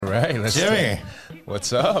Jimmy.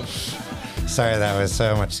 What's up? Sorry, that was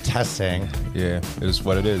so much testing. Yeah, it is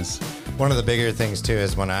what it is. One of the bigger things, too,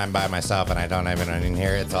 is when I'm by myself and I don't have anyone in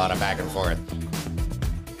here, it's a lot of back and forth.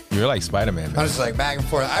 You're like Spider-Man, man. I'm just like back and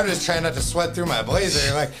forth. I'm just trying not to sweat through my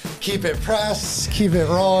blazer. Like, keep it pressed, keep it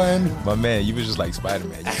rolling. My man, you was just like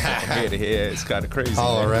Spider-Man. You from here to here. It's kind of crazy.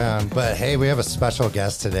 All man. around. But hey, we have a special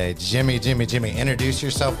guest today. Jimmy. Introduce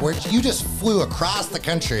yourself. You just flew across the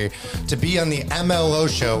country to be on the MLO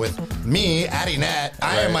show with me, Addie Nat.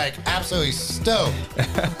 I am like absolutely stoked.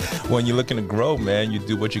 When you're looking to grow, man, you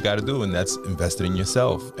do what you got to do, and that's invested in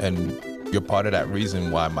yourself. And you're part of that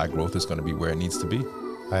reason why my growth is going to be where it needs to be.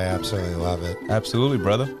 I absolutely love it. Absolutely,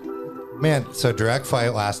 brother. Man, so direct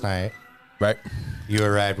flight last night. Right. You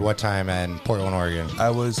arrived what time in Portland, Oregon?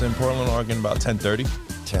 I was in Portland, Oregon about 10:30.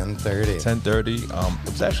 10:30. 10:30. It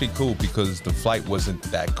was actually cool because the flight wasn't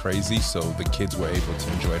that crazy, so the kids were able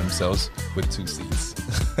to enjoy themselves with 2 seats.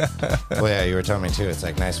 Well, yeah, you were telling me too. It's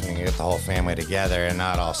like nice when you get the whole family together and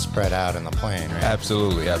not all spread out in the plane, right?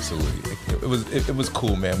 Absolutely. It was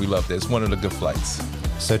cool, man. We loved it. It's one of the good flights.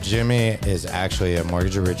 So Jimmy is actually a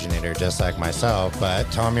mortgage originator, just like myself.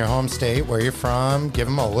 But tell him your home state, where you're from. Give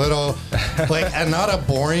him a little, and not a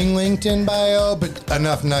boring LinkedIn bio, but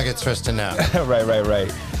enough nuggets for us to know.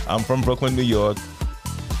 Right. I'm from Brooklyn, New York,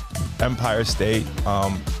 Empire State.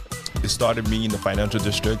 It started me in the financial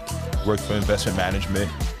district, worked for investment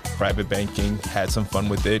management, private banking, had some fun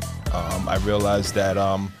with it. I realized that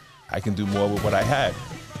I can do more with what I had.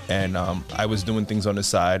 And I was doing things on the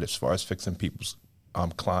side as far as fixing people's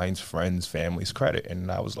clients, friends, families' credit. And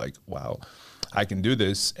I was like, wow, I can do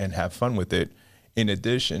this and have fun with it. In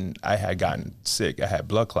addition, I had gotten sick. I had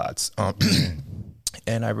blood clots.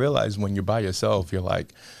 And I realized when you're by yourself, you're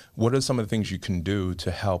like, what are some of the things you can do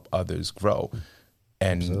to help others grow?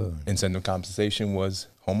 And incentive compensation was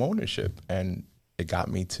home ownership. And it got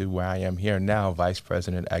me to where I am here now, vice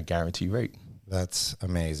president at Guarantee Rate. That's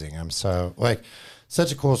amazing. I'm so,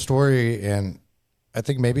 such a cool story. And I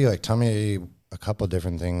think maybe, tell me a couple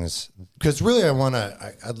different things. Because really,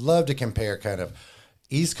 I'd love to compare kind of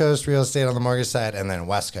East Coast real estate on the mortgage side and then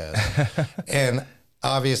West Coast. And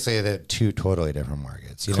obviously, they're two totally different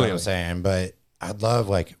markets. You know what I'm saying? But I'd love,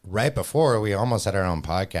 right before, we almost had our own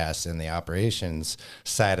podcast in the operations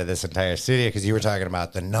side of this entire studio because you were talking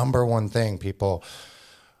about the number one thing people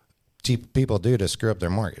do to screw up their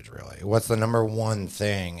mortgage, really. What's the number one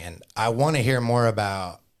thing? And I want to hear more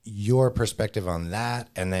about your perspective on that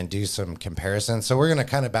and then do some comparisons. So we're going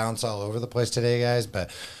to kind of bounce all over the place today, guys, but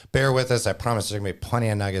bear with us. I promise there's going to be plenty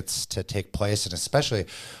of nuggets to take place. And especially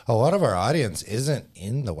a lot of our audience isn't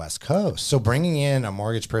in the West Coast. So bringing in a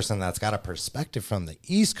mortgage person that's got a perspective from the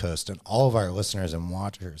East Coast and all of our listeners and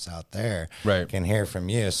watchers out there can hear from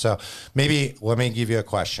you. So maybe let me give you a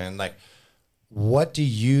question. What do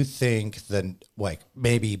you think the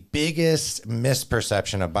maybe biggest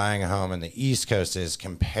misperception of buying a home in the East Coast is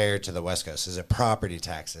compared to the West Coast? Is it property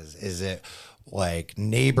taxes? Is it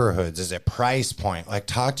neighborhoods? Is it price point?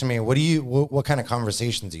 Talk to me. What kind of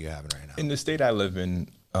conversations are you having right now? In the state I live in,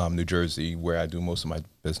 New Jersey, where I do most of my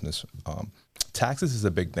business, taxes is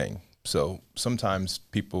a big thing. So sometimes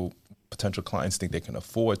potential clients think they can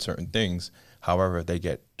afford certain things. However, they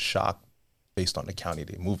get shocked based on the county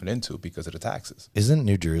they're moving into because of the taxes. Isn't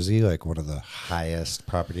New Jersey one of the highest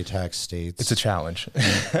property tax states? It's a challenge.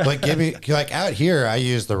 Out here, I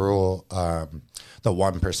use the rule, the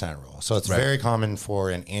 1% rule. So it's very common for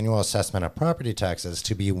an annual assessment of property taxes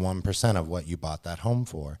to be 1% of what you bought that home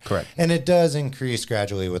for. Correct. And it does increase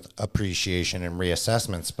gradually with appreciation and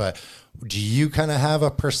reassessments. But do you kind of have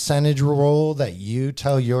a percentage rule that you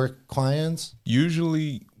tell your clients?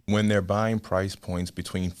 Usually, when they're buying price points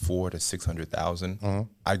between $400,000 to $600,000,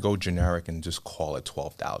 I go generic and just call it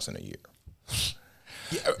 $12,000 a year.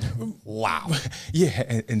 Wow.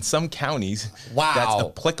 Yeah, in some counties, that's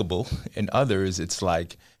applicable. In others, it's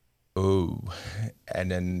and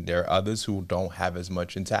then there are others who don't have as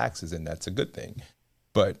much in taxes, and that's a good thing.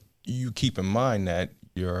 But you keep in mind that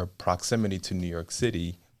your proximity to New York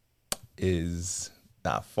City is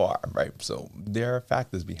not far, right? So there are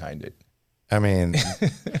factors behind it. I mean,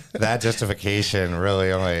 that justification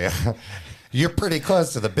really only, you're pretty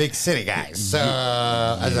close to the big city guys. So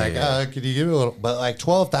I was could you give me a little, but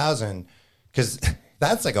 12,000, because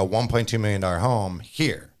that's a $1.2 million home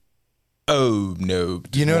here. Oh, no.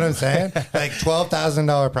 You know what I'm saying?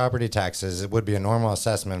 $12,000 property taxes, it would be a normal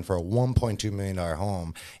assessment for a $1.2 million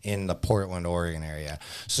home in the Portland, Oregon area.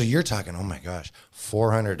 So you're talking, oh my gosh,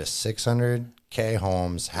 400 to 600 K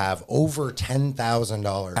homes have over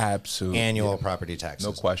 $10,000 absolutely annual property taxes.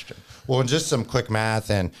 No question. Well, just some quick math,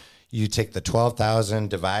 and You take the 12,000,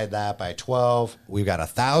 divide that by 12. We've got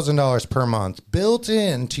 $1,000 per month built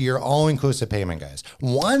into your all-inclusive payment, guys.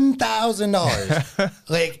 $1,000.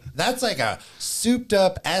 Like, that's like a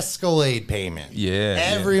souped-up Escalade payment.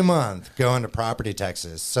 Every month going to property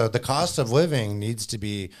taxes. So the cost of living needs to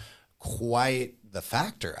be quite the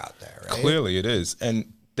factor out there, right? Clearly, it is,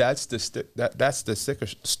 and that's the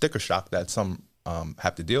sticker shock that some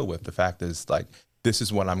have to deal with. The fact is, like, this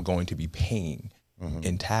is what I'm going to be paying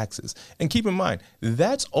in taxes. And keep in mind,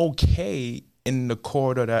 that's okay in the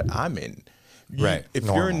corridor that I'm in. Right. If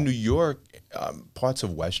you're in New York, parts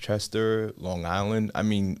of Westchester, Long Island, I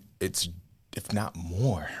mean, it's, if not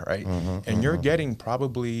more, right? And you're getting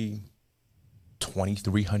probably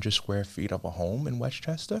 2,300 square feet of a home in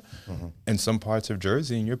Westchester. In some parts of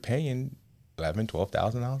Jersey, and you're paying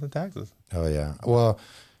 $11,000-$12,000 in taxes. Oh, yeah. Well,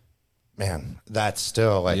 man, that's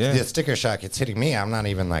still like the sticker shock. It's hitting me. I'm not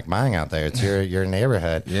even like buying out there. It's your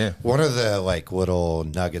neighborhood. Yeah. One of the like little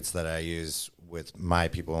nuggets that I use with my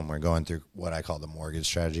people when we're going through what I call the mortgage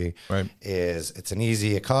strategy is it's an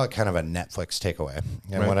easy, I call it kind of a Netflix takeaway.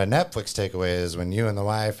 And what a Netflix takeaway is when you and the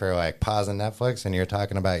wife are like pausing Netflix and you're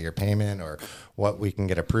talking about your payment or what we can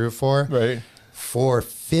get approved for. Right. For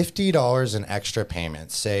 $50 in extra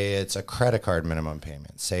payments, say it's a credit card minimum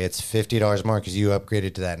payment, say it's $50 more because you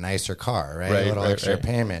upgraded to that nicer car, right? A little extra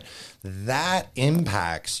payment. That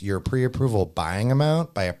impacts your pre-approval buying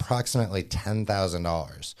amount by approximately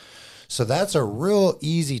 $10,000. So that's a real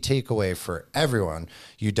easy takeaway for everyone.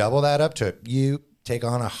 You double that up to you take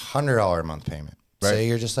on $100 a month payment. Say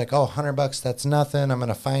you're just like, oh, $100, that's nothing. I'm going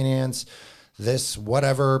to finance this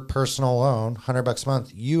whatever personal loan, $100 a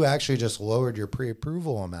month. You actually just lowered your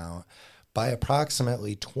pre-approval amount by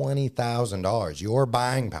approximately $20,000. Your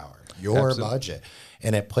buying power, your budget.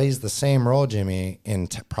 And it plays the same role, Jimmy, in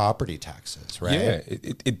property taxes, right? Yeah,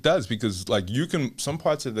 it does, because like you can, some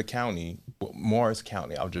parts of the county, Morris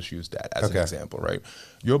County, I'll just use that as an example, right?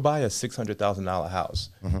 You'll buy a $600,000 house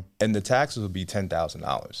and the taxes will be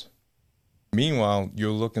 $10,000. Meanwhile,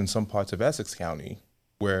 you'll look in some parts of Essex County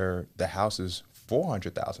where the house is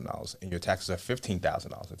 $400,000 and your taxes are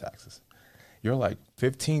 $15,000 in taxes. You're like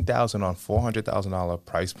 $15,000 on $400,000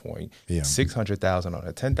 price point, $600,000 on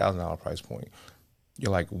a $10,000 price point.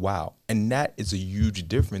 You're like, wow. And that is a huge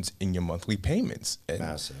difference in your monthly payments. And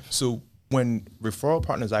massive. So when referral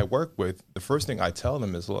partners I work with, the first thing I tell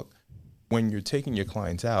them is, look, when you're taking your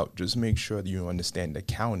clients out, just make sure that you understand the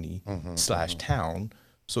county / town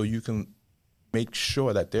so you can make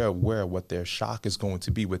sure that they're aware of what their shock is going to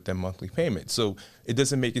be with their monthly payment. So it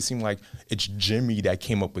doesn't make it seem like it's Jimmy that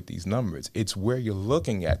came up with these numbers. It's where you're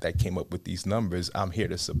looking at that came up with these numbers. I'm here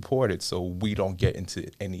to support it so we don't get into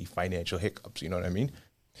any financial hiccups. You know what I mean?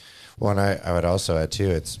 Well, and I would also add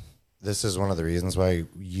too, this is one of the reasons why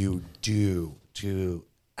you do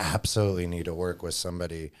absolutely need to work with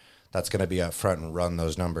somebody that's going to be up front and run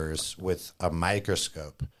those numbers with a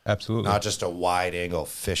microscope. Absolutely. Not just a wide angle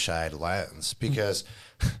fisheye lens. Because,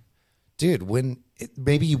 dude, when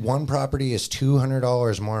maybe one property is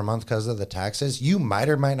 $200 more a month because of the taxes, you might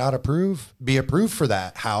or might not be approved for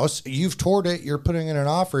that house. You've toured it. You're putting in an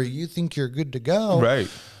offer. You think you're good to go. Right.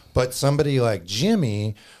 But somebody like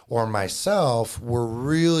Jimmy or myself, we're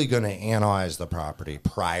really going to analyze the property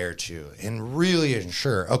prior to and really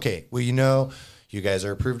ensure, okay, well, you guys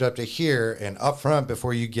are approved up to here, and up front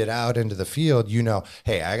before you get out into the field,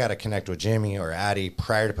 hey, I got to connect with Jimmy or Addie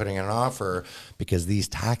prior to putting in an offer because these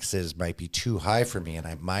taxes might be too high for me and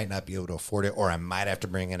I might not be able to afford it, or I might have to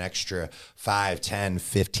bring an extra $5,000,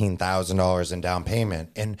 $10,000, $15,000 in down payment.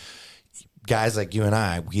 And guys like you and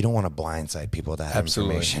I, we don't want to blindside people with that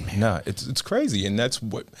information. Man. No, it's crazy. And that's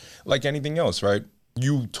what, like anything else, right?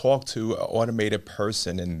 You talk to an automated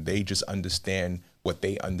person and they just understand what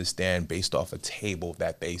they understand based off a table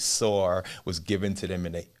that they saw was given to them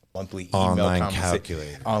in a monthly email online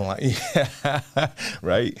calculator. Online,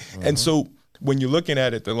 right? And so when you're looking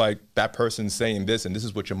at it, they're like, that person's saying this, and this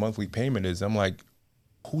is what your monthly payment is. I'm like,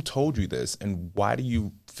 who told you this? And why do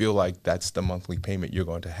you feel like that's the monthly payment you're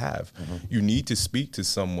going to have? You need to speak to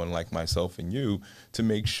someone like myself and you to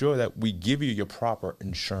make sure that we give you your proper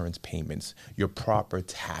insurance payments, your proper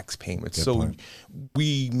tax payments. Good point.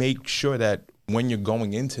 We make sure that when you're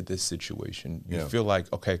going into this situation, you feel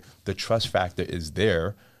like, okay, the trust factor is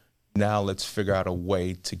there. Now let's figure out a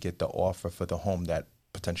way to get the offer for the home that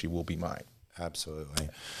potentially will be mine. Absolutely.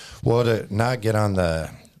 Well, to not get on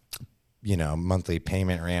the monthly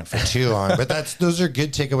payment rant for too long, but those are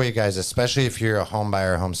good takeaway, guys, especially if you're a home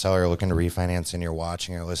buyer, home seller looking to refinance and you're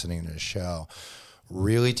watching or listening to the show.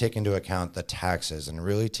 Really take into account the taxes and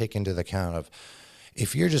really take into account of,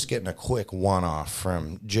 if you're just getting a quick one-off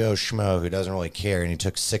from Joe Schmo who doesn't really care and he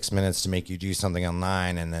took 6 minutes to make you do something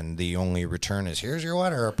online and then the only return is here's your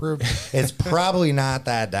water approved, it's probably not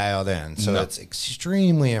that dialed in. So it's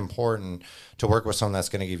extremely important to work with someone that's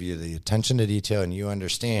going to give you the attention to detail and you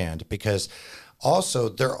understand, because also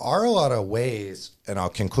there are a lot of ways, and I'll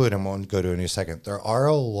conclude and won't go to it in a second. There are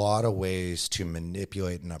a lot of ways to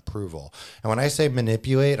manipulate an approval. And when I say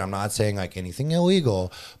manipulate, I'm not saying like anything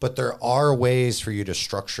illegal, but there are ways for you to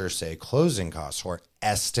structure, say, closing costs or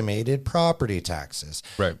estimated property taxes,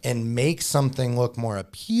 right, and make something look more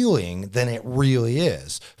appealing than it really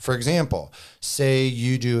is. For example, say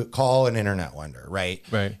you do call an internet lender, right?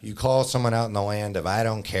 Right. You call someone out in the land of I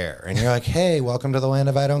don't care, and you're like, hey, welcome to the land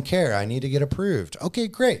of I don't care. I need to get approved. Okay,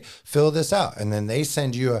 great. Fill this out. And then they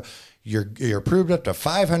send you you're approved up to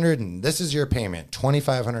 500 and this is your payment,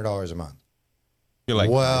 $2,500 a month. You're like,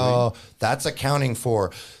 well, really? That's accounting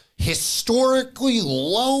for historically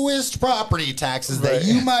lowest property taxes that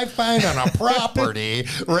you might find on a property,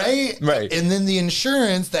 right? Right. And then the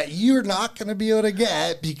insurance that you're not going to be able to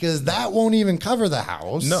get because that won't even cover the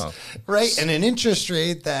house. No. Right? And an interest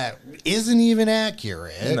rate that isn't even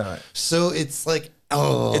accurate. No. So it's like,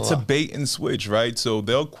 oh. It's a bait and switch, right? So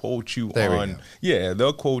they'll quote you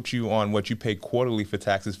they'll quote you on what you pay quarterly for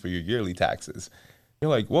taxes for your yearly taxes.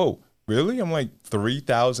 You're like, whoa. Really? I'm like,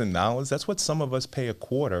 $3,000? That's what some of us pay a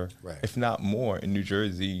quarter, right, if not more, in New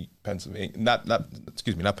Jersey, Pennsylvania, not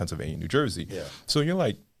Pennsylvania, New Jersey. Yeah. So you're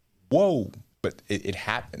like, whoa, but it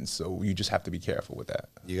happens. So you just have to be careful with that.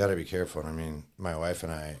 You got to be careful. I mean, my wife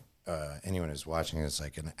and I, anyone who's watching, it's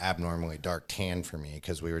like an abnormally dark tan for me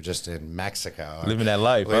because we were just in Mexico. Living that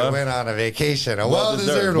life, We went on a vacation, a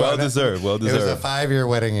well-deserved one. Well-deserved. It was a 5-year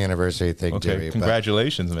wedding anniversary thing, okay, Jimmy.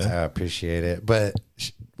 congratulations, man. I appreciate it. But,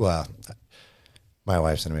 well, my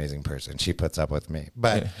wife's an amazing person. She puts up with me.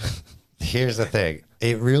 But here's the thing.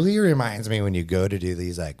 It really reminds me when you go to do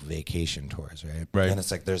these like vacation tours, right? Right. And it's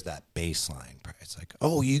like there's that baseline price. Like,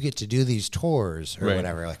 oh, you get to do these tours or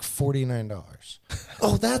whatever, like $49.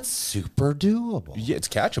 Oh, that's super doable. Yeah, it's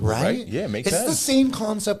catchable, right? Yeah, it makes sense. It's the same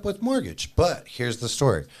concept with mortgage. But here's the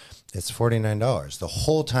story. It's $49. The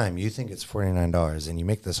whole time you think it's $49 and you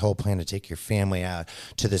make this whole plan to take your family out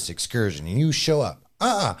to this excursion and you show up.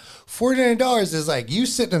 $49 is like you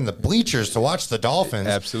sitting in the bleachers to watch the Dolphins.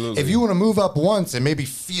 Absolutely. If you want to move up once and maybe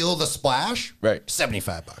feel the splash, right,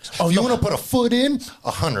 $75. Oh, if you want to put a foot in,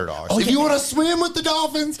 $100. If you want to swim with the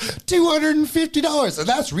Dolphins, $250. And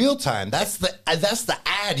that's real time. That's the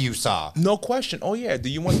ad you saw. No question. Oh yeah. Do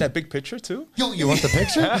you want that big picture too? You want the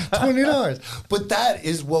picture? $20. But that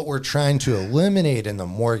is what we're trying to eliminate in the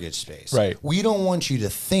mortgage space. Right. We don't want you to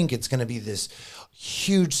think it's going to be this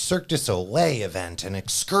huge Cirque du Soleil event, an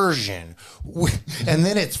excursion, and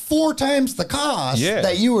then it's 4 times the cost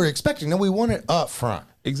that you were expecting. No, we want it up front.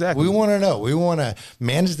 Exactly. We want to know. We want to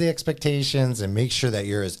manage the expectations and make sure that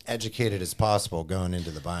you're as educated as possible going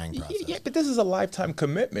into the buying process. Yeah, but this is a lifetime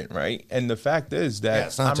commitment, right? And the fact is that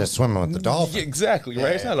it's not just swimming with the dolphins. Exactly,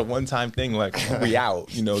 right? It's not a one-time thing like we out.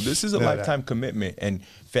 This is a lifetime commitment, and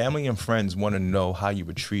family and friends want to know how you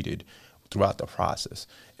were treated throughout the process.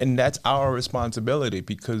 And that's our responsibility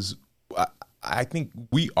because I think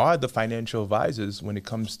we are the financial advisors when it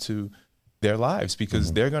comes to their lives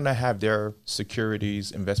because they're going to have their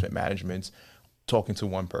securities, investment managements talking to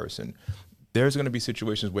one person. There's going to be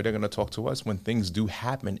situations where they're going to talk to us when things do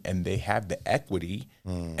happen and they have the equity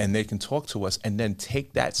and they can talk to us and then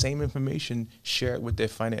take that same information, share it with their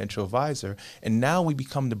financial advisor. And now we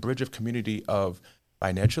become the bridge of community of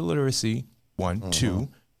financial literacy, 1, 2,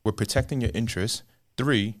 we're protecting your interests.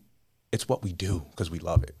 3, it's what we do because we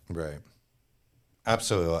love it. Right.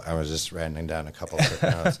 Absolutely. I was just writing down a couple of quick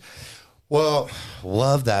notes. Well,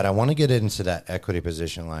 love that. I want to get into that equity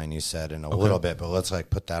position line you said in a little bit, but let's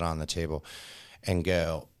put that on the table and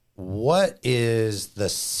go. What is the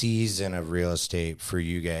season of real estate for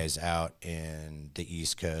you guys out in the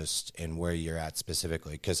East Coast and where you're at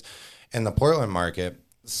specifically? Because in the Portland market,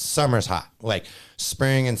 summer's hot. Like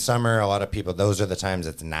spring and summer, a lot of people, those are the times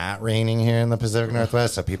it's not raining here in the Pacific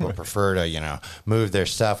Northwest. So people prefer to, move their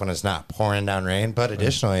stuff when it's not pouring down rain. But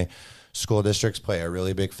additionally, school districts play a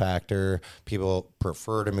really big factor. People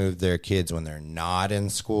prefer to move their kids when they're not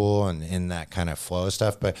in school and in that kind of flow of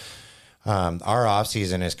stuff. But our off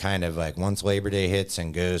season is kind of like once Labor Day hits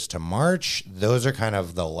and goes to March, those are kind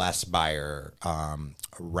of the less buyer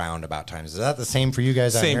roundabout times. Is that the same for you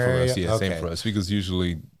guys? Same for us, yeah, same for us. Because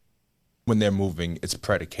usually when they're moving, it's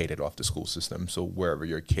predicated off the school system. So wherever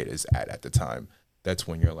your kid is at the time, that's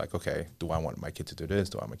when you're like, okay, do I want my kid to do this?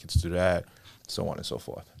 Do I want my kid to do that? So on and so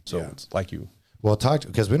forth. So it's like you. Well, talk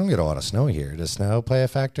because we don't get a lot of snow here. Does snow play a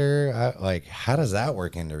factor? Like, how does that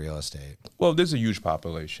work into real estate? Well, there's a huge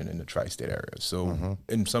population in the tri-state area. So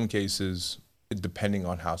in some cases, depending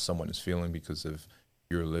on how someone is feeling, because if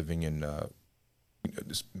you're living in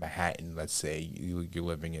this Manhattan, let's say you're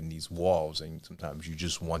living in these walls, and sometimes you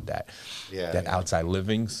just want that outside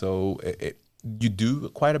living. So you do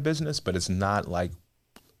quite a business, but it's not like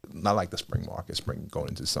the spring market, spring going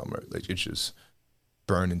into summer. Like, it's just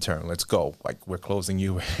burn and turn. Let's go. Like, we're closing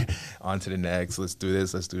you on to the next. Let's do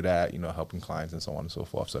this. Let's do that. Helping clients and so on and so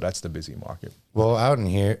forth. So that's the busy market. Well, out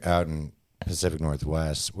in Pacific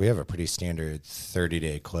Northwest, we have a pretty standard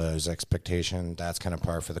 30-day close expectation. That's kind of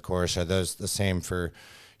par for the course. Are those the same for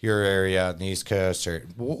your area on the East Coast? Or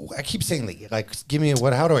I keep saying, like,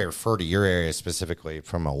 how do I refer to your area specifically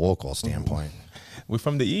from a local standpoint? We're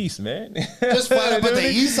from the East, man. Just flat, but the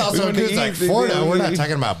East also includes like Florida. We're not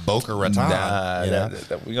talking about Boca Raton. Nah,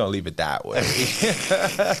 we're gonna leave it that way.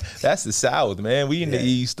 That's the South, man. We in the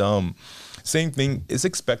East. Same thing. It's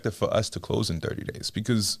expected for us to close in 30 days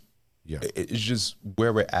because it's just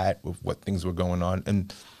where we're at with what things were going on,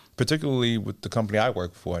 and particularly with the company I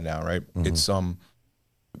work for now. Right? It's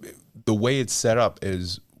the way it's set up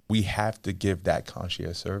is we have to give that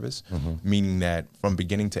concierge service, meaning that from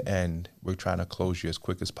beginning to end, we're trying to close you as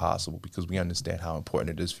quick as possible because we understand how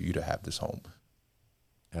important it is for you to have this home.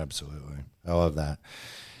 Absolutely. I love that.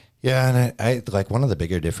 Yeah, and I like one of the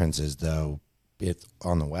bigger differences, though, it's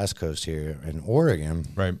on the West Coast here in Oregon.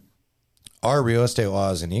 Right. Our real estate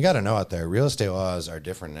laws, and you got to know out there, real estate laws are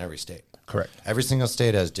different in every state. Correct. Every single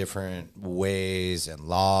state has different ways and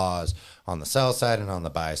laws on the sell side and on the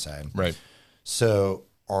buy side. Right. So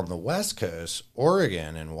on the West Coast,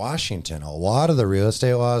 Oregon and Washington, a lot of the real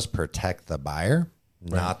estate laws protect the buyer,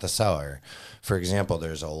 not the seller. For example,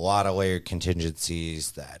 there's a lot of layered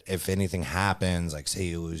contingencies that if anything happens, like say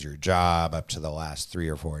you lose your job up to the last 3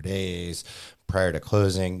 or 4 days prior to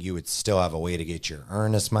closing, you would still have a way to get your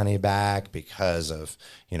earnest money back because of,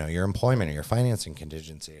 your employment or your financing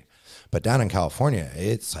contingency. But down in California,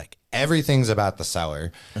 it's like everything's about the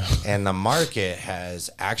seller, and the market has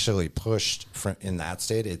actually pushed in that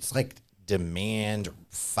state. It's like demand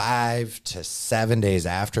 5 to 7 days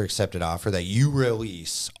after accepted offer that you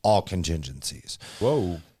release all contingencies.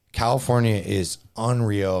 Whoa. California is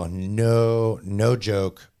unreal. No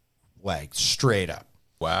joke, like straight up.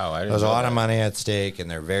 Wow. There's a lot of money at stake,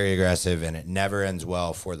 and they're very aggressive, and it never ends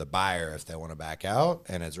well for the buyer if they want to back out,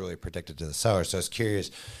 and it's really protected to the seller. So I was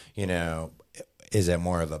curious, is it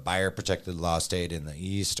more of a buyer protected law state in the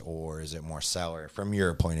East, or is it more seller from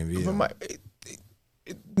your point of view?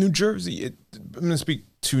 New Jersey, I'm going to speak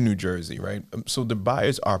to New Jersey, right? So the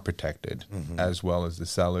buyers are protected as well as the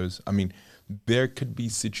sellers. I mean, there could be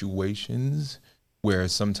situations where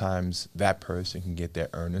sometimes that person can get their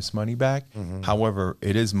earnest money back. However,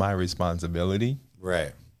 it is my responsibility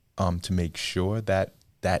to make sure that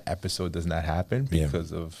that episode does not happen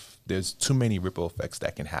because of there's too many ripple effects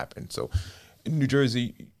that can happen. So in New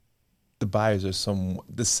Jersey,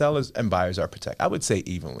 the sellers and buyers are protected. I would say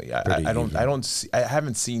evenly. I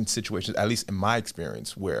haven't seen situations, at least in my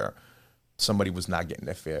experience, where somebody was not getting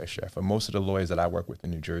their fair share. For most of the lawyers that I work with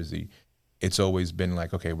in New Jersey, it's always been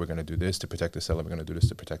like, okay, we're going to do this to protect the seller. We're going to do this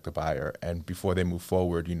to protect the buyer. And before they move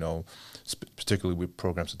forward, particularly with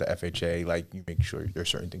programs with the FHA, like you make sure there's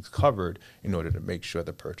certain things covered in order to make sure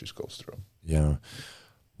the purchase goes through. Yeah.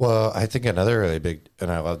 Well, I think another really big,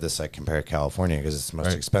 and I love this, I compare California because it's the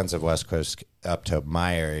most expensive West Coast up to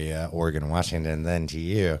my area, Oregon, Washington, and then to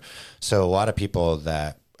you. So a lot of people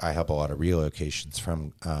that I help a lot of relocations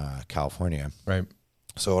from California. Right.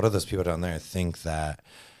 So a lot of those people down there think that,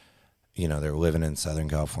 they're living in Southern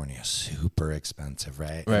California, super expensive,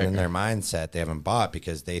 right? And in their mindset, they haven't bought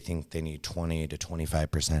because they think they need 20 to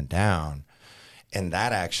 25% down. And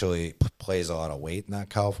that actually plays a lot of weight in that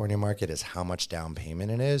California market is how much down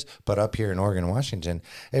payment it is. But up here in Oregon, Washington,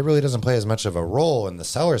 it really doesn't play as much of a role in the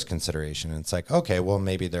seller's consideration. It's like, okay, well,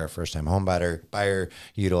 maybe they're a first-time home buyer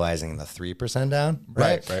utilizing the 3% down,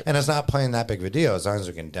 right? And it's not playing that big of a deal. As long as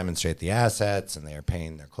we can demonstrate the assets and they are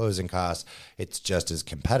paying their closing costs, it's just as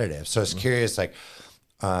competitive. So I was curious, like,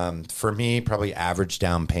 for me, probably average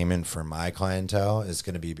down payment for my clientele is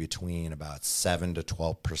going to be between about 7 to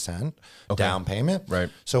 12% down payment. Right.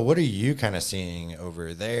 So what are you kind of seeing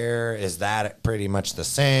over there? Is that pretty much the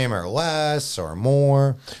same or less or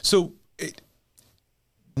more? So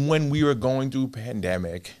when we were going through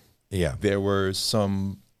pandemic, there were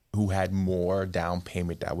some who had more down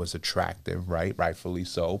payment that was attractive, right? Rightfully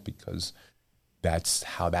so, because that's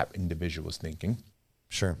how that individual was thinking.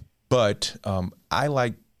 Sure. But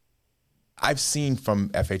I've seen from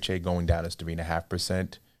FHA going down as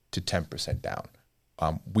 3.5%. to 10% down.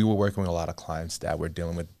 We were working with a lot of clients that were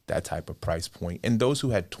dealing with that type of price point. And those who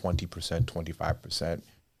had 20%, 25%,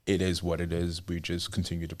 it is what it is. We just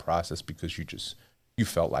continue to process because you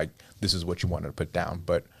felt like this is what you wanted to put down.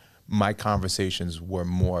 But my conversations were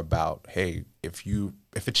more about, hey, if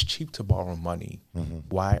it's cheap to borrow money,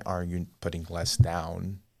 why aren't you putting less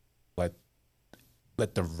down?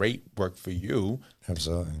 Let the rate work for you.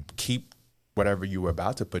 Absolutely. Keep whatever you were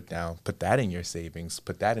about to put down, put that in your savings,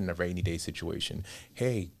 put that in a rainy day situation.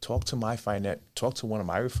 Hey, talk to one of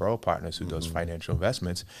my referral partners who does financial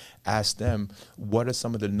investments. Ask them, what are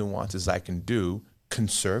some of the nuances I can do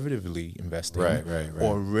conservatively investing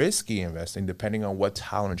or risky investing, depending on what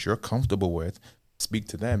tolerance you're comfortable with. Speak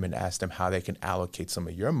to them and ask them how they can allocate some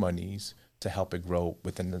of your monies to help it grow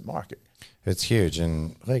within the market. It's huge.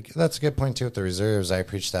 And like, that's a good point too with the reserves. I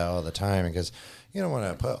preach that all the time because you don't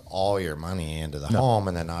want to put all your money into the home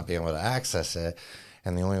and then not be able to access it.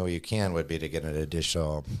 And the only way you can would be to get an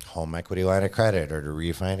additional home equity line of credit or to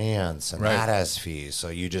refinance. And that has fees. So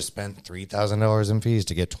you just spent $3,000 in fees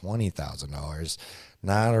to get $20,000.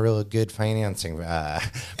 Not a really good financing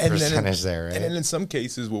percentage there, right? And then in some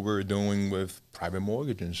cases, what we're doing with private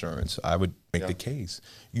mortgage insurance, I would make the case.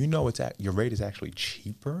 Your rate is actually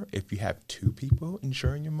cheaper if you have two people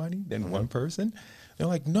insuring your money than one person. They're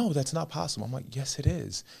like, no, that's not possible. I'm like, yes, it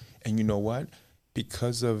is. And you know what?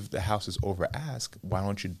 Because of the house is over ask, why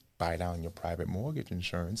don't you buy down your private mortgage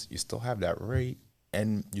insurance? You still have that rate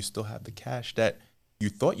and you still have the cash that you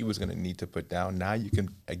thought you was going to need to put down. Now you can,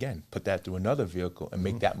 again, put that through another vehicle and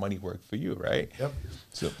make that money work for you, right? Yep.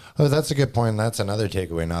 So, that's a good point. That's another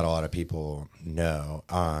takeaway not a lot of people know.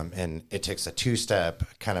 And it takes a two-step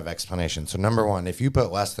kind of explanation. So number one, if you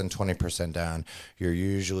put less than 20% down, you're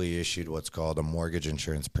usually issued what's called a mortgage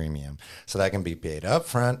insurance premium. So that can be paid up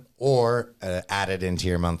front or added into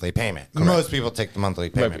your monthly payment. Correct. Most people take the monthly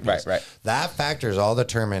payment. Right. That factor is all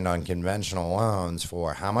determined on conventional loans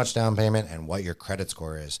for how much down payment and what your credit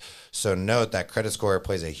score is. So note that credit score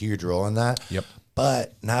plays a huge role in that. Yep.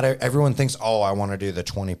 But not everyone thinks, oh, I want to do the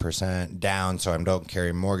 20% down so I don't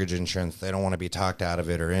carry mortgage insurance. They don't want to be talked out of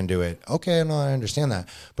it or into it. Okay, no, I understand that.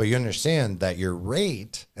 But you understand that your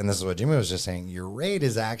rate, and this is what Jimmy was just saying, your rate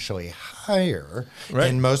is actually higher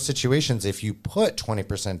in most situations if you put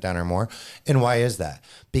 20% down or more. And why is that?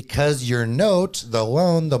 Because your note, the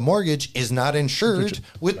loan, the mortgage is not insured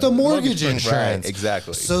with the mortgage insurance. Right,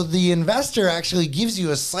 exactly. So the investor actually gives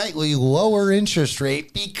you a slightly lower interest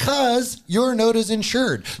rate because your note is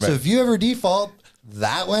insured. Right. So if you ever default,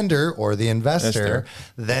 that lender or the investor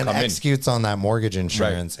then executes on that mortgage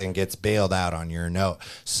insurance and gets bailed out on your note.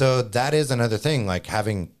 So that is another thing, like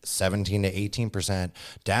having 17 to 18%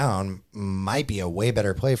 down might be a way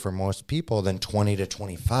better play for most people than 20 to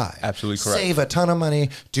 25. Absolutely correct. Save a ton of money.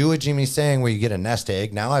 Do what Jimmy's saying where you get a nest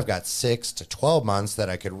egg. Now I've got 6 to 12 months that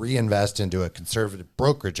I could reinvest into a conservative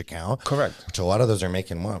brokerage account. Correct. Which a lot of those are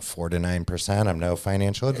making 4 to 9%. I'm no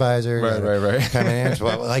financial advisor. Right. Coming in,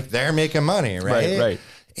 like they're making money, right? Right.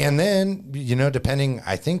 And then, depending,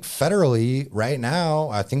 I think federally right now,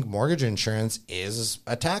 I think mortgage insurance is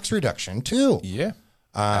a tax reduction too. Yeah.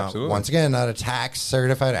 Absolutely. Once again, not a tax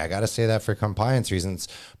certified. I got to say that for compliance reasons,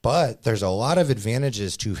 but there's a lot of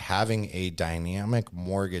advantages to having a dynamic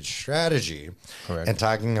mortgage strategy. Correct. And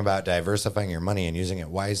talking about diversifying your money and using it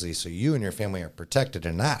wisely so you and your family are protected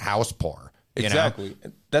and not house poor. Exactly.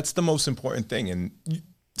 That's the most important thing. And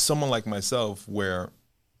someone like myself, where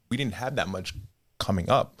we didn't have that much coming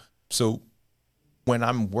up. So when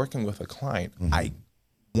I'm working with a client, I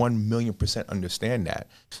 1,000,000% understand that.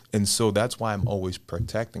 And so that's why I'm always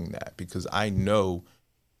protecting that, because I know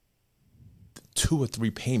 2 or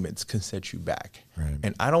 3 payments can set you back. Right.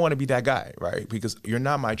 And I don't want to be that guy, right? Because you're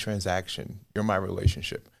not my transaction, you're my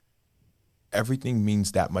relationship. Everything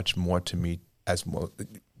means that much more to me as more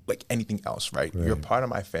like anything else, right? You're part of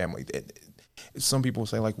my family. Some people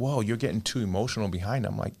say like, whoa, you're getting too emotional behind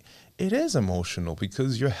them. I'm like, it is emotional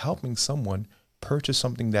because you're helping someone purchase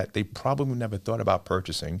something that they probably never thought about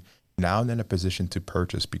purchasing. Now they're in a position to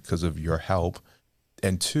purchase because of your help.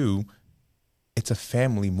 And 2, it's a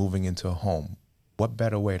family moving into a home. What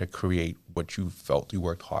better way to create what you felt you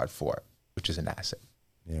worked hard for, which is an asset?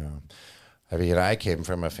 Yeah. I mean, I came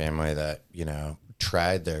from a family that,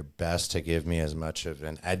 tried their best to give me as much of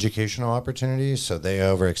an educational opportunity. So they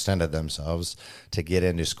overextended themselves to get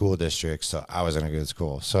into school districts. So I was in a good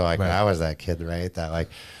school. So I was that kid, right? That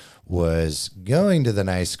was going to the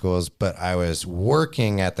nice schools, but I was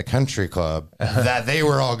working at the country club that they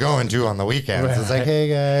were all going to on the weekends. Right. It's like, hey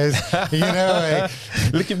guys,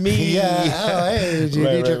 like, look at me. Yeah. Oh, hey, do you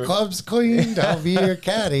need your clubs cleaned? I'll be your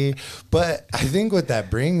caddy. But I think what that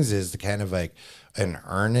brings is the kind of like an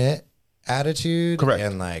earn it attitude. Correct.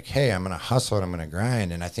 And like, hey, I'm going to hustle and I'm going to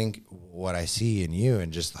grind. And I think what I see in you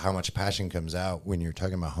and just how much passion comes out when you're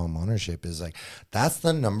talking about home ownership is like, that's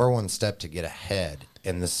the number one step to get ahead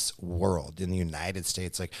in this world, in the United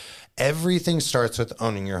States. Like everything starts with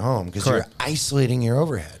owning your home because you're isolating your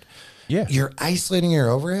overhead. Yeah. You're isolating your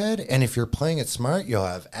overhead. And if you're playing it smart, you'll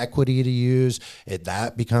have equity to use.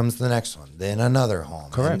 That becomes the next one, then another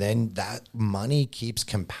home. Correct. And then that money keeps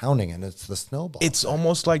compounding and it's the snowball. It's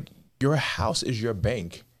almost like your house is your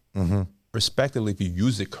bank. Mm-hmm. Respectively, if you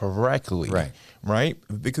use it correctly, right?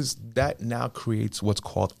 Because that now creates what's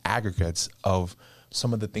called aggregates of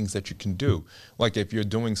some of the things that you can do. Like if you're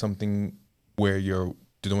doing something where you're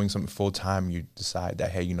doing something full time, you decide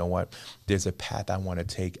that, hey, you know what? There's a path I want to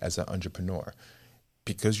take as an entrepreneur.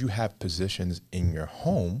 Because you have positions in your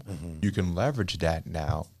home, you can leverage that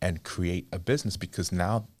now and create a business because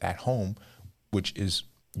now that home, which is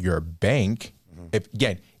your bank, if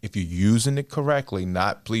you're using it correctly,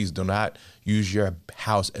 please do not use your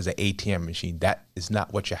house as an ATM machine. That is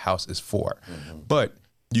not what your house is for. But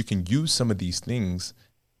you can use some of these things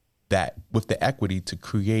that with the equity to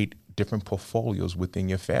create different portfolios within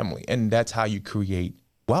your family. And that's how you create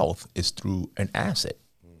wealth is through an asset,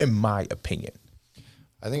 in my opinion.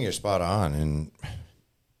 I think you're spot on. And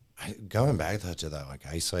going back to that, like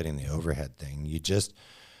isolating the overhead thing,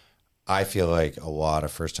 I feel like a lot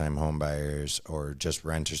of first-time home buyers or just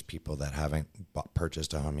renters, people that haven't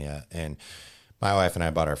purchased a home yet. And my wife and I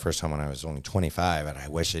bought our first home when I was only 25, and I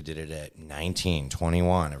wish I did it at 19,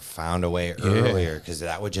 21, or found a way earlier because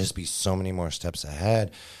that would just be so many more steps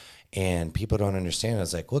ahead. And people don't understand.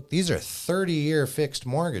 It's like, look, these are 30-year fixed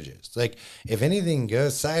mortgages. Like, if anything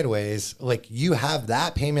goes sideways, like you have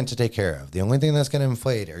that payment to take care of. The only thing that's going to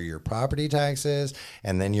inflate are your property taxes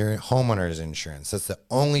and then your homeowner's insurance. That's the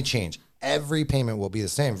only change. Every payment will be the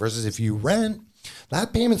same. Versus if you rent,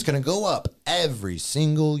 that payment's going to go up every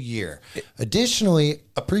single year. Additionally,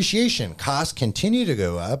 appreciation costs continue to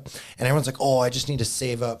go up, and everyone's like, "Oh, I just need to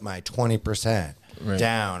save up my 20%."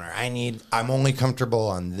 Down, or I'm only comfortable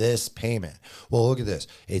on this payment. Well, look at this.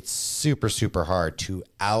 It's super, super hard to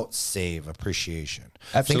outsave appreciation.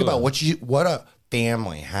 Absolutely. Think about what a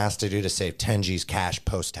family has to do to save 10 G's cash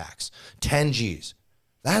post-tax. 10 G's.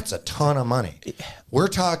 That's a ton of money. We're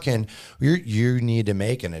talking, you need to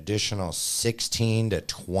make an additional 16 to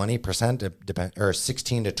 20%, or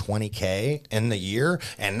 16 to 20K in the year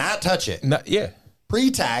and not touch it.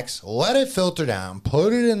 Pre-tax, let it filter down,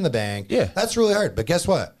 put it in the bank. Yeah. That's really hard. But guess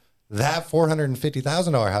what? That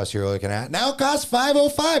 $450,000 house you're looking at now costs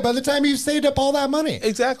 $505 by the time you've saved up all that money.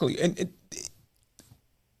 Exactly. And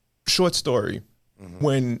short story,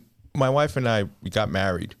 when my wife and I we got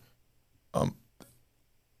married,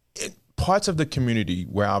 parts of the community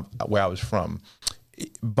where I was from,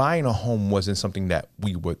 buying a home wasn't something that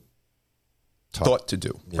we would thought to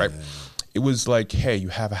do, right? Yeah. It was like, hey, you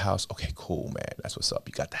have a house. Okay, cool, man. That's what's up.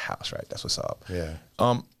 You got the house, right? That's what's up. Yeah.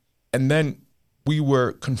 And then we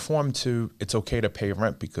were conformed to it's okay to pay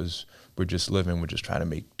rent because we're just living. We're just trying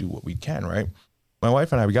to do what we can, right? My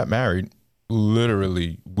wife and I, we got married.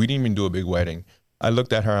 Literally, we didn't even do a big wedding. I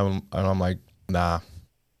looked at her and I'm like, nah,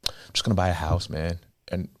 I'm just going to buy a house, man.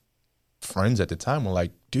 And friends at the time were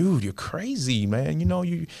like, dude, you're crazy, man.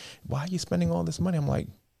 Why are you spending all this money? I'm like,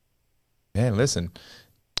 man, listen,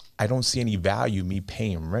 I don't see any value me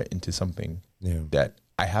paying rent into something that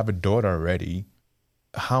I have a daughter already.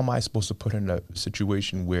 How am I supposed to put her in a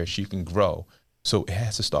situation where she can grow? So it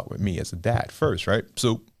has to start with me as a dad first, right?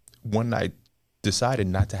 So when I decided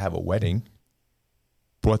not to have a wedding,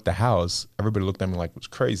 bought the house, everybody looked at me like it was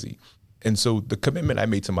crazy. And so the commitment I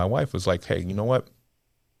made to my wife was like, hey, you know what?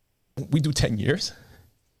 We do 10 years.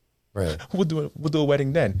 Right. We'll do a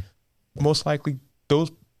wedding then. Most likely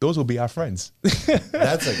those will be our friends.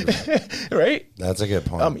 That's a good right? That's a good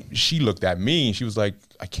point. She looked at me and she was like,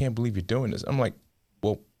 I can't believe you're doing this. I'm like,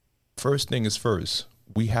 well, first thing is first.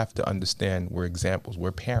 We have to understand we're examples.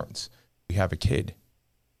 We're parents. We have a kid.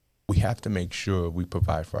 We have to make sure we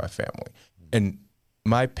provide for our family. And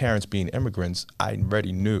my parents being immigrants, I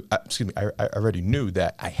already knew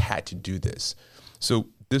that I had to do this. So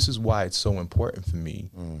this is why it's so important for me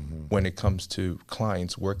when it comes to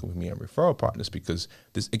clients working with me and referral partners, because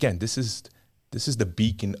this is the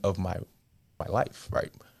beacon of my life,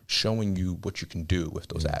 right? Showing you what you can do with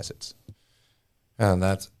those assets. And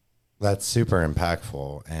that's super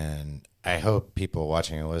impactful. And I hope people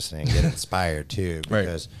watching and listening get inspired too,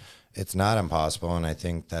 because it's not impossible. And I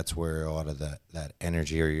think that's where a lot of that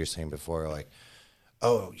energy, or you're saying before, like,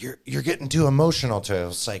 oh, you're getting too emotional to it.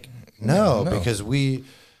 It's like, no, because we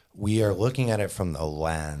are looking at it from the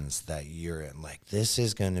lens that you're in. Like, this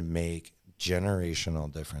is going to make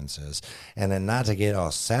generational differences. And then, not to get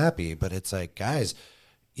all sappy, but it's like, guys,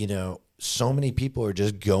 you know, so many people are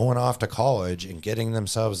just going off to college and getting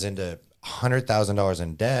themselves into $100,000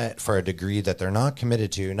 in debt for a degree that they're not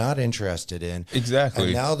committed to, not interested in. Exactly.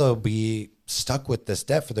 And now they'll be stuck with this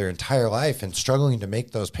debt for their entire life and struggling to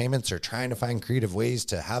make those payments, or trying to find creative ways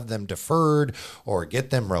to have them deferred or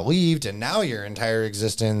get them relieved. And now your entire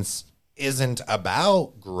existence isn't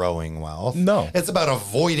about growing wealth. No. It's about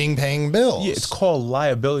avoiding paying bills. Yeah, it's called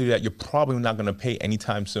liability that you're probably not going to pay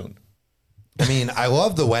anytime soon. I mean, I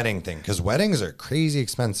love the wedding thing, because weddings are crazy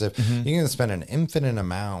expensive. Mm-hmm. You can spend an infinite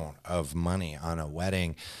amount of money on a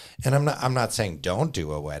wedding. And I'm not saying don't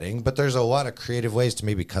do a wedding, but there's a lot of creative ways to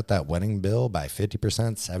maybe cut that wedding bill by 50%,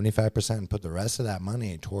 75%, and put the rest of that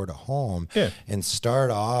money toward a home, and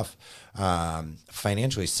start off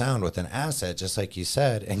financially sound with an asset, just like you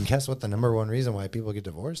said. And guess what the number one reason why people get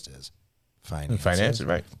divorced is? Finances,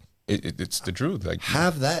 right? It's the truth. Like,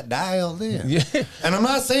 have that dialed in. Yeah. And I'm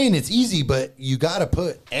not saying it's easy, but you got to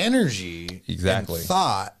put energy, exactly, and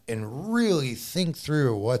thought, and really think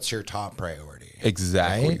through what's your top priority.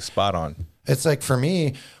 Exactly. Right? Spot on. It's like, for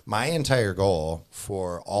me, my entire goal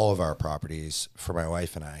for all of our properties, for my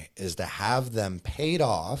wife and I, is to have them paid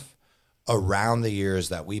off around the years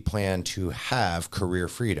that we plan to have career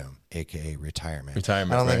freedom, aka retirement. I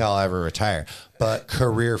don't think I'll ever retire, but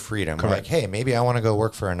career freedom. We're like, hey, maybe I want to go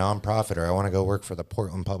work for a nonprofit, or I want to go work for the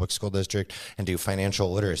Portland Public School District and do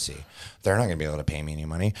financial literacy. They're not going to be able to pay me any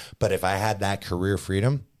money. But if I had that career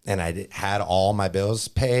freedom and I had all my bills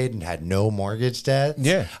paid and had no mortgage debt,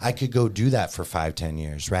 I could go do that for 5-10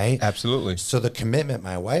 years, right? Absolutely. So the commitment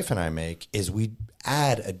my wife and I make is we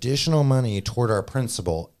add additional money toward our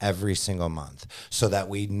principal every single month, so that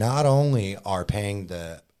we not only are paying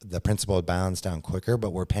the principal balance down quicker,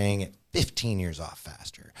 but we're paying it 15 years off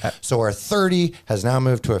faster. So our 30 has now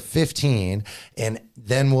moved to a 15, and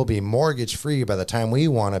then we'll be mortgage free by the time we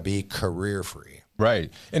want to be career free.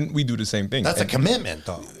 Right. And we do the same thing. That's a commitment,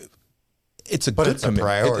 though. It's a but good it's a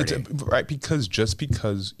priority. Right, because just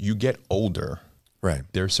because you get older, right,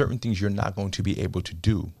 there are certain things you're not going to be able to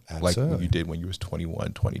do. Absolutely. Like you did when you was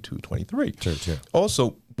 21, 22, 23. Sure.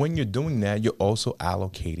 Also, when you're doing that, you're also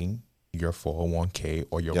allocating your 401k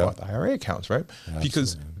or your Roth IRA accounts, right? Absolutely.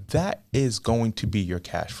 Because that is going to be your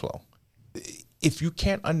cash flow. If you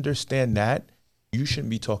can't understand that, you shouldn't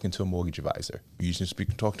be talking to a mortgage advisor. You should be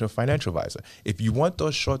talking to a financial advisor. If you want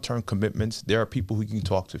those short-term commitments, there are people who you can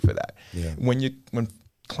talk to for that. Yeah. When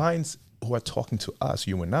clients who are talking to us,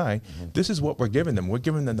 you and I, this is what we're giving them. We're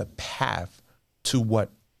giving them the path to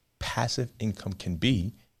what passive income can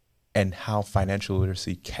be and how financial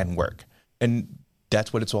literacy can work. And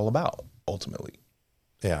that's what it's all about, ultimately.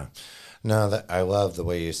 Yeah. No, I love the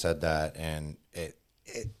way you said that. And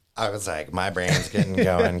I was like, my brain's getting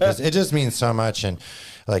going, because it just means so much. And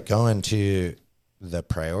like, going to the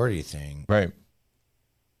priority thing. Right.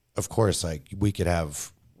 Of course, like, we could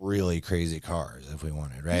have really crazy cars if we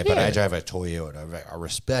wanted, right? Yeah. But I drive a Toyota, a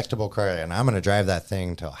respectable car, and I'm going to drive that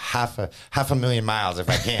thing till half a million miles if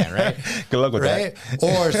I can, right? Good luck with that.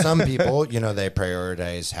 Or some people, they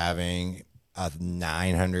prioritize having a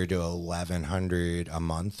 $900 to $1,100 a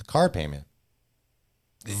month car payment.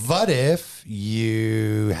 But if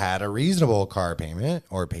you had a reasonable car payment,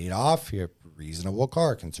 or paid off your reasonable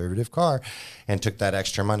car, conservative car, and took that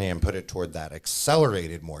extra money and put it toward that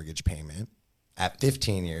accelerated mortgage payment at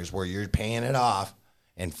 15 years, where you're paying it off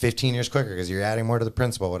in 15 years quicker because you're adding more to the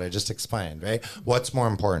principal, what I just explained, right? What's more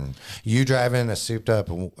important? You driving a souped up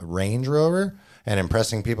Range Rover and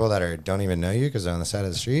impressing people that don't even know you because they're on the side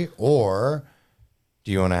of the street, or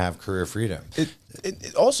do you want to have career freedom?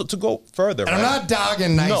 It also, to go further, and I'm not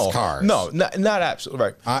dogging nice cars. No, not absolutely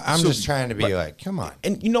right. I'm just trying to be like, come on.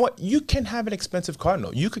 And you know what? You can have an expensive car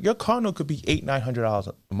note. Your car note could be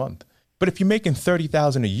 $800-900 a month. But if you're making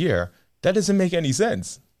 $30,000 a year, that doesn't make any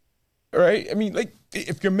sense, right? I mean, like,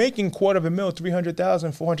 if you're making $250,000, $300,000,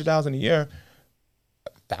 $400,000 a year,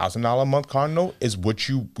 $1,000 a month car note is what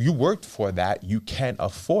you worked for. That you can't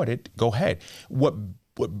afford it. Go ahead. What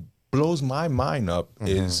blows my mind up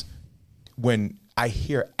is when I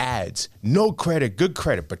hear ads, no credit, good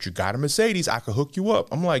credit, but you got a Mercedes, I could hook you up.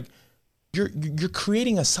 I'm like, you're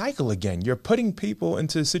creating a cycle again. You're putting people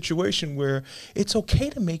into a situation where it's okay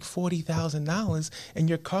to make $40,000 and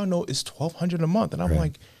your car note is $1,200 a month. And I'm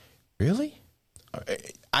like, really?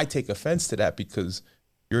 I take offense to that, because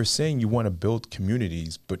you're saying you want to build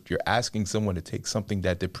communities, but you're asking someone to take something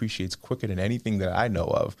that depreciates quicker than anything that I know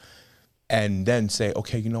of and then say,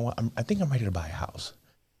 okay, you know what, I think I'm ready to buy a house.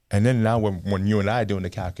 And then now when you and I are doing the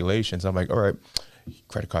calculations, I'm like, all right,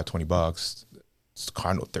 credit card $20,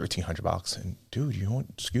 car note $1,300. And dude, you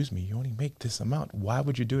only make this amount. Why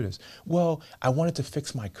would you do this? Well, I wanted to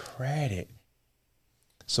fix my credit.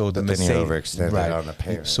 So the Mercedes, overextended on the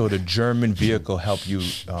payment. So the German vehicle help you.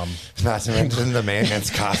 Not to mention the maintenance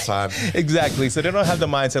costs on. Exactly. So they don't have the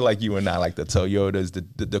mindset like you and I, like the Toyotas,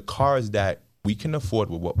 the cars that we can afford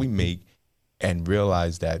with what we make, and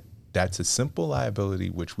realize that that's a simple liability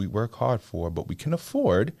which we work hard for, but we can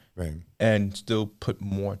afford, right, and still put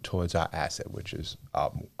more towards our asset, which is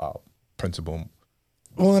our principal.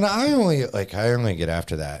 Well, and I only get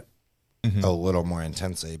after that a little more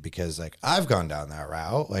intensely because like I've gone down that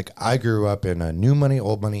route. Like I grew up in a new money,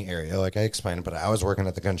 old money area, like I explained, but I was working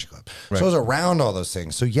at the country club. Right. So I was around all those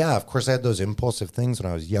things. So yeah, of course I had those impulsive things when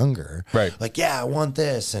I was younger. Right. Like, yeah, I want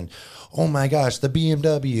this. And oh my gosh, the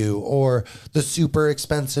BMW or the super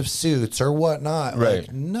expensive suits or whatnot. Right.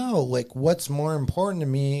 Like, no, like what's more important to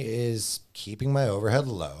me is keeping my overhead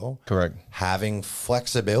low. Correct. Having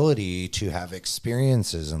flexibility to have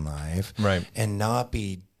experiences in life. Right. And not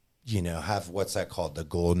be, have what's that called? The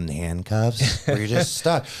golden handcuffs where you're just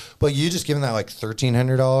stuck. But you just given that like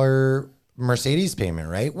 $1,300 Mercedes payment,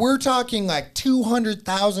 right? We're talking like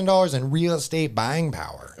 $200,000 in real estate buying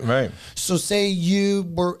power. Right. So say you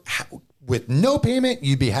were with no payment,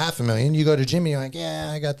 you'd be $500,000. You go to Jimmy, you're like, yeah,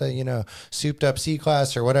 I got the, souped up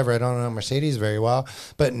C-Class or whatever. I don't know Mercedes very well.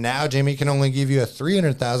 But now Jimmy can only give you a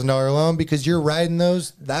 $300,000 loan because you're riding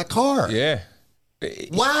that car. Yeah.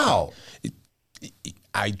 Wow.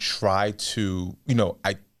 I try to,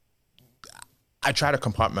 I try to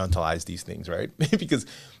compartmentalize these things, right? Because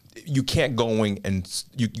you can't go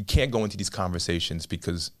you can't go into these conversations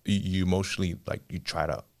because you emotionally, like, you try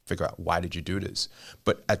to figure out why did you do this,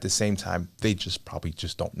 but at the same time they probably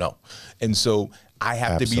don't know. And so I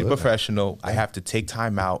have to be a professional. I have to take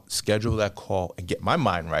time out, schedule that call, and get my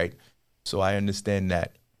mind right, so I understand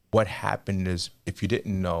that what happened is, if you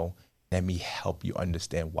didn't know, let me help you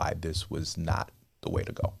understand why this was not the way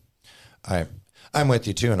to go. I'm with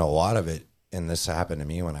you too, and a lot of it, and this happened to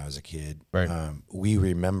me when I was a kid. Right. We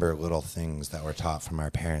remember little things that were taught from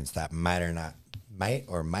our parents that might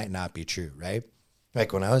or might not be true, right?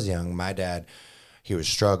 Like when I was young, my dad, he was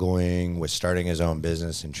struggling with starting his own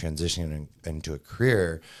business and transitioning into a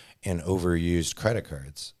career, and overused credit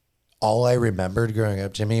cards. All I remembered growing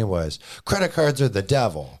up, Jimmy, was credit cards are the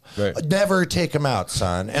devil. Right. Never take them out,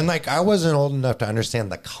 son. And like, I wasn't old enough to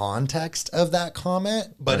understand the context of that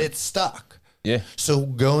comment, but it stuck. Yeah. So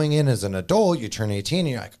going in as an adult, you turn 18 and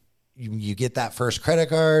you're like, you get that first credit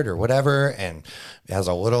card or whatever, and it has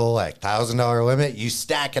a little like $1,000 limit. You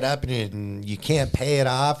stack it up and you can't pay it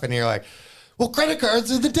off. And you're like, well, credit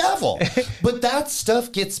cards are the devil. But that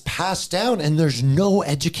stuff gets passed down, and there's no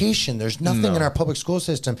education. There's nothing in our public school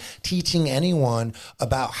system teaching anyone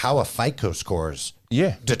about how a FICO score's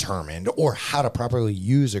determined, or how to properly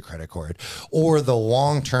use a credit card, or the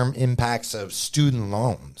long-term impacts of student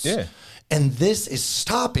loans. Yeah. And this is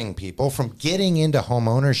stopping people from getting into home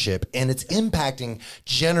ownership, and it's impacting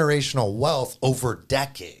generational wealth over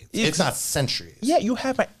decades. It's not centuries. Yeah, you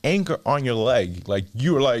have an anchor on your leg. Like,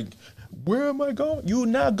 you're like, where am I going? You're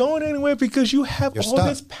not going anywhere because you have all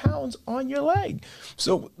this pounds on your leg.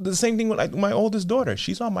 So the same thing with like my oldest daughter.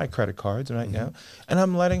 She's on my credit cards right now, and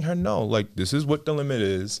I'm letting her know, like, this is what the limit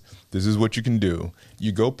is. This is what you can do.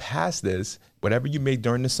 You go past this, whatever you made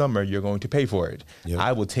during the summer, you're going to pay for it. Yep.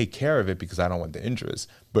 I will take care of it because I don't want the interest.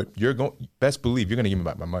 But best believe you're going to give me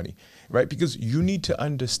back my money, right? Because you need to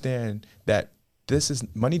understand that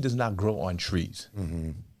money does not grow on trees.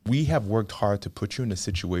 Mm-hmm. We have worked hard to put you in a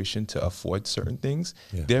situation to afford certain things.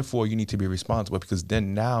 Yeah. Therefore, you need to be responsible, because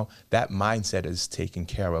then now that mindset is taken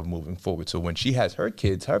care of moving forward. So when she has her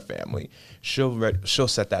kids, her family, she'll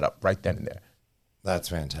set that up right then and there. That's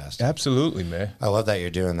fantastic. Absolutely, man. I love that you're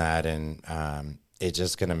doing that, and it's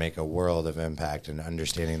just going to make a world of impact in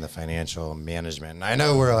understanding the financial management. And I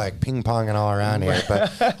know we're like ping-ponging all around here,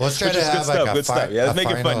 but let's try to have like good stuff. Yeah, let's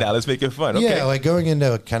make it fun now. Let's make it fun. Okay. Yeah, like going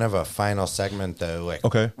into kind of a final segment though, like,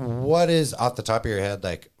 okay, what is off the top of your head,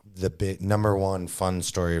 like the big number one fun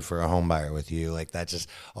story for a home buyer with you? Like that, just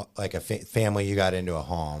like a family, you got into a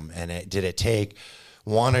home, and did it take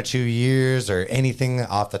 1 or 2 years, or anything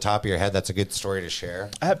off the top of your head that's a good story to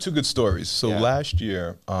share? I have two good stories. So last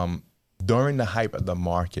year, during the hype of the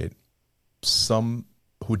market, some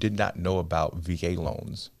who did not know about VA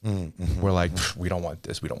loans were like, we don't want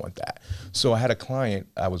this, we don't want that. So I had a client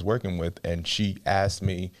I was working with, and she asked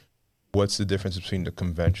me, what's the difference between the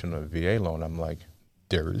conventional and VA loan? I'm like,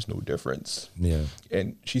 there is no difference. Yeah.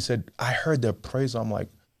 And she said, I heard the appraisal. I'm like,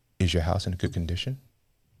 is your house in good condition?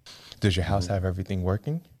 Does your house have everything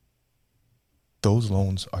working? Those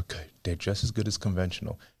loans are good. They're just as good as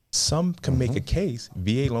conventional. Some can make a case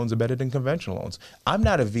VA loans are better than conventional loans. I'm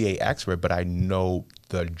not a VA expert, but I know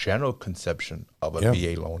the general conception of a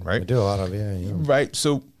VA loan, right? I do a lot of VA. Yeah. Right.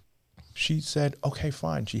 So she said, okay,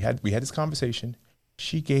 fine. We had this conversation.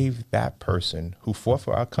 She gave that person who fought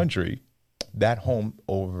for our country that home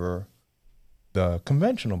over the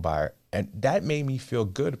conventional buyer. And that made me feel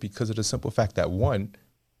good because of the simple fact that, one,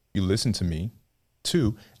 you listened to me.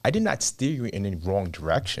 Two, I did not steer you in any wrong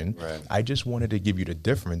direction. Right. I just wanted to give you the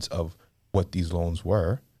difference of what these loans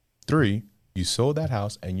were. Three, you sold that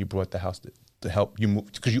house and you brought the house to help you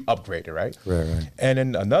move because you upgraded, right? Right. And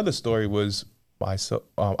then another story was I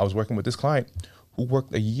was working with this client who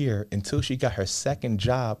worked a year until she got her second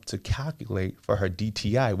job to calculate for her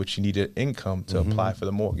DTI, which she needed income to apply for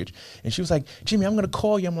the mortgage. And she was like, Jimmy, I'm going to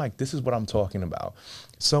call you. I'm like, this is what I'm talking about.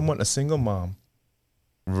 A single mom,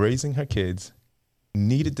 raising her kids,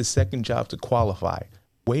 needed the second job to qualify,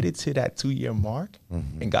 waited to that 2-year mark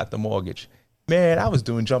and got the mortgage. Man, I was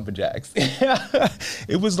doing jumping jacks.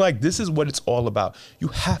 It was like, this is what it's all about. You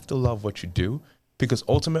have to love what you do because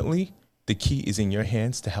ultimately the key is in your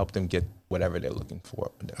hands to help them get whatever they're looking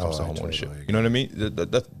for when it comes to homeownership. Totally, you know what I mean?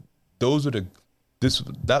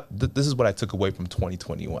 This is what I took away from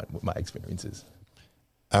 2021 with my experiences.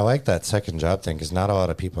 I like that second job thing because not a lot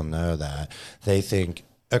of people know that. They think,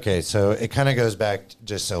 okay, so it kind of goes back to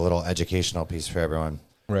just a little educational piece for everyone.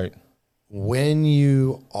 Right. When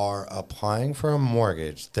you are applying for a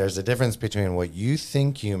mortgage, there's a difference between what you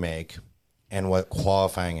think you make and what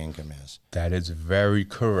qualifying income is. That is very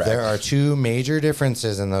correct. There are two major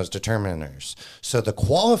differences in those determiners. So the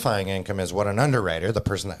qualifying income is what an underwriter, the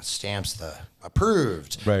person that stamps the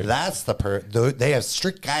approved, right. That's they have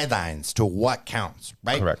strict guidelines to what counts,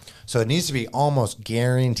 right? Correct. So it needs to be almost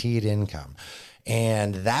guaranteed income.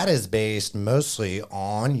 And that is based mostly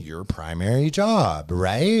on your primary job,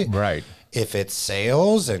 right? Right. If it's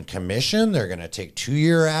sales and commission, they're going to take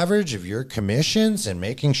 2-year average of your commissions and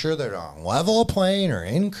making sure they're on level plane or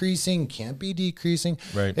increasing, can't be decreasing.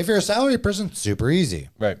 Right. If you're a salary person, super easy.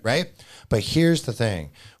 Right. Right. But here's the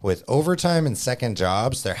thing with overtime and second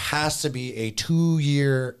jobs, there has to be a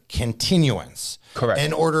 2-year continuance. Correct.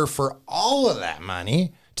 In order for all of that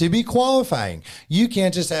money to be qualifying. You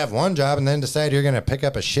can't just have one job and then decide you're going to pick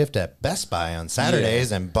up a shift at Best Buy on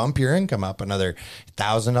Saturdays and bump your income up another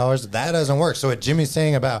 $1,000. That doesn't work. So what Jimmy's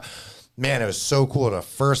saying about, man, it was so cool to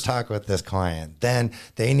first talk with this client. Then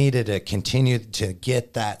they needed to continue to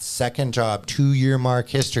get that second job 2-year mark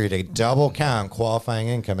history to double count qualifying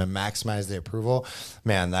income and maximize the approval.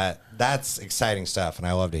 Man, that's exciting stuff. And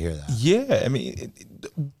I love to hear that. Yeah. I mean,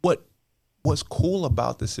 what's cool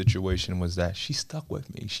about the situation was that she stuck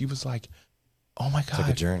with me. She was like, oh my God. It's like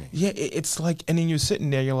a journey. Yeah, it's like, and then you're sitting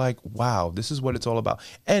there, you're like, wow, this is what it's all about.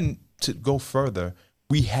 And to go further,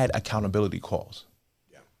 we had accountability calls.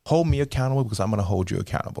 Yeah. Hold me accountable because I'm going to hold you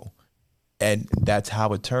accountable. And that's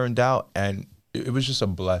how it turned out. And it was just a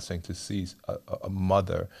blessing to see a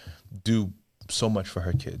mother do so much for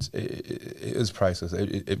her kids. It was priceless.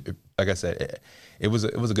 Like I said, it was a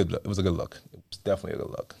good look. It was definitely a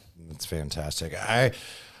good look. It's fantastic.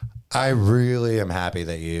 I really am happy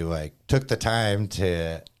that you took the time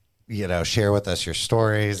to, share with us your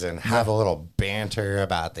stories and have a little banter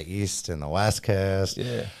about the East and the West Coast.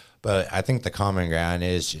 Yeah. But I think the common ground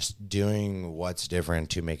is just doing what's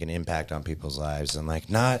different to make an impact on people's lives. And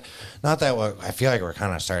not that I feel like we're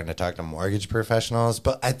kind of starting to talk to mortgage professionals,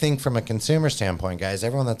 but I think from a consumer standpoint, guys,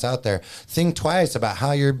 everyone that's out there, think twice about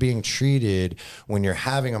how you're being treated when you're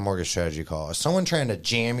having a mortgage strategy call. Is someone trying to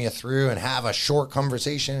jam you through and have a short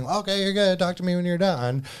conversation? Okay, you're good. Talk to me when you're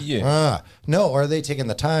done. Yeah. No, or are they taking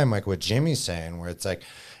the time, like what Jimmy's saying, where it's like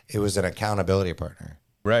it was an accountability partner?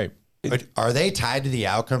 Right. But are they tied to the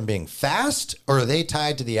outcome being fast, or are they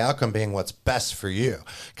tied to the outcome being what's best for you?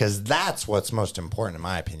 Because that's what's most important, in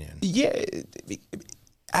my opinion. Yeah,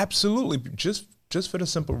 absolutely. Just for the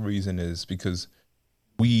simple reason is because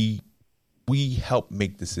we help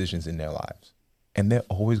make decisions in their lives, and they're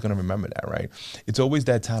always going to remember that, right? It's always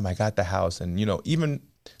that time I got the house, and even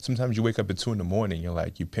sometimes you wake up at 2 a.m, you're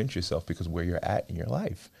like, you pinch yourself because where you're at in your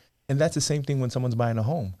life, and that's the same thing when someone's buying a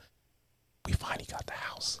home. We finally got the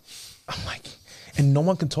house. I'm like, and no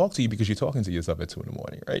one can talk to you because you're talking to yourself at 2 a.m,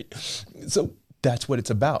 right? So that's what it's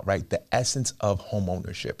about, right? The essence of home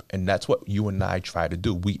ownership. And that's what you and I try to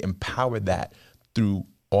do. We empower that through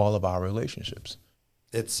all of our relationships.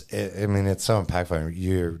 It's so impactful.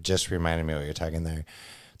 You're just reminding me what you're talking there.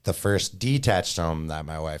 the first detached home that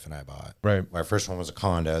my wife and I bought. Right. Our first one was a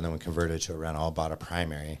condo, then we converted to a rental, bought a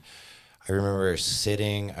primary. I remember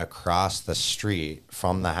sitting across the street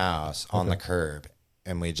from the house on the curb,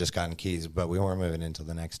 and we had just gotten keys, but we weren't moving until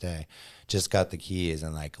the next day. Just got the keys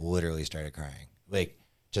and like literally started crying. Like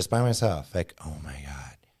just by myself. Like, oh my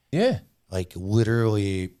God. Yeah. Like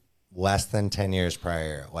literally less than 10 years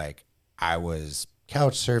prior, like I was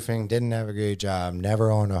couch surfing, didn't have a great job, never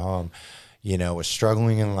owned a home, you know, was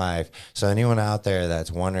struggling in life. So anyone out there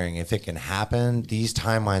that's wondering if it can happen, these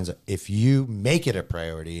timelines, if you make it a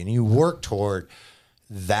priority and you work toward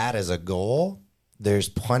that as a goal, there's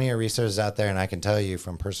plenty of resources out there. And I can tell you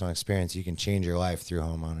from personal experience, you can change your life through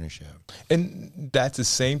home ownership. And that's the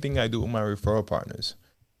same thing I do with my referral partners.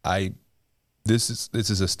 This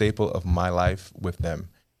is a staple of my life with them.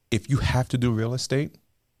 If you have to do real estate,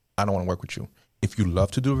 I don't want to work with you. If you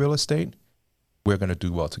love to do real estate, we're going to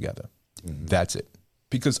do well together. Mm-hmm. That's it.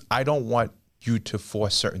 Because I don't want you to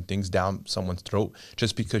force certain things down someone's throat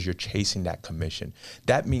just because you're chasing that commission.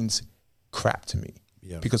 That means crap to me.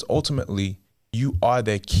 Yeah. Because ultimately, you are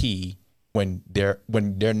their key when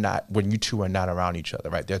you two are not around each other,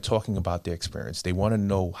 right? They're talking about their experience. They want to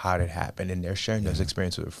know how it happened, and they're sharing those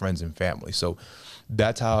experiences with friends and family. So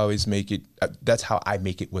that's how I always make it. That's how I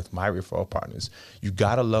make it with my referral partners. You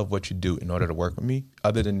gotta love what you do in order to work with me.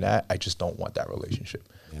 Other than that, I just don't want that relationship.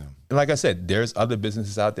 Yeah. And like I said, there's other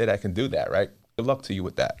businesses out there that can do that, right? Good luck to you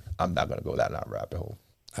with that. I'm not gonna go down that rabbit hole.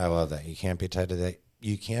 I love that. You can't be tied to that.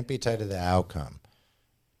 You can't be tied to the outcome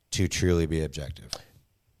to truly be objective.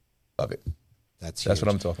 Love it. That's what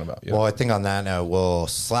I'm talking about. Yep. Well, I think on that note, we'll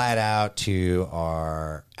slide out to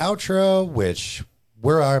our outro, which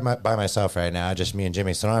we're by myself right now, just me and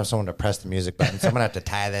Jimmy. So I don't have someone to press the music button. So I'm going to have to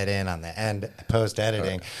tie that in on the end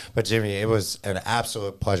post-editing. Right. But Jimmy, it was an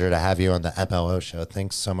absolute pleasure to have you on the MLO show.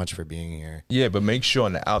 Thanks so much for being here. Yeah, but make sure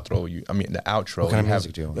in the outro, what kind of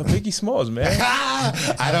music do you want? Biggie Smalls, man.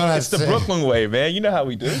 I don't know. It's the Brooklyn way, man. You know how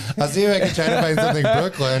we do. I'll see if I can try to find something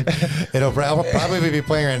Brooklyn. It'll probably be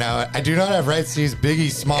playing right now. I do not have rights to use Biggie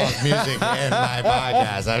Smalls music in my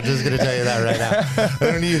podcast. I'm just going to tell you that right now.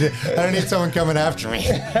 I don't need someone coming after me.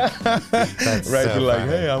 That's right. So you're like,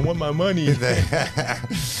 hey, I want my money.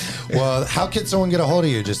 Well, how can someone get a hold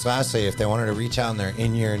of you? Just lastly, if they wanted to reach out and they're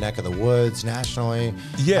in your neck of the woods nationally.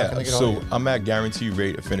 Yeah. So I'm at Guarantee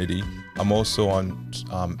Rate Affinity. I'm also on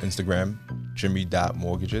Instagram,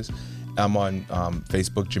 Jimmy.mortgages. I'm on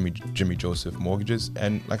Facebook, Jimmy Joseph Mortgages.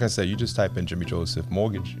 And like I said, you just type in Jimmy Joseph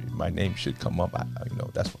Mortgage. My name should come up.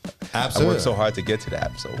 That's what absolutely. I worked so hard to get to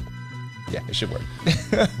that. So yeah, it should work.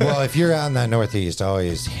 Well, if you're out in that Northeast,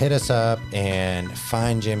 always hit us up and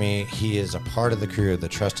find Jimmy. He is a part of the crew of the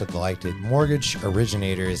trusted, elected mortgage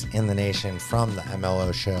originators in the nation from the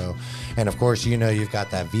MLO show. And of course, you've got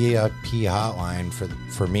that VIP hotline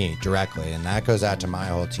for me directly, and that goes out to my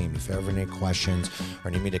whole team. If you ever need questions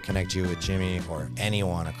or need me to connect you with Jimmy or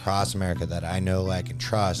anyone across America that I know, like, and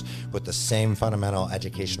trust with the same fundamental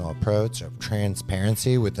educational approach of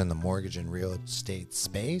transparency within the mortgage and real estate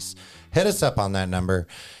space, hit us up on that number.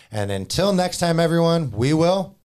 And until next time, everyone, we will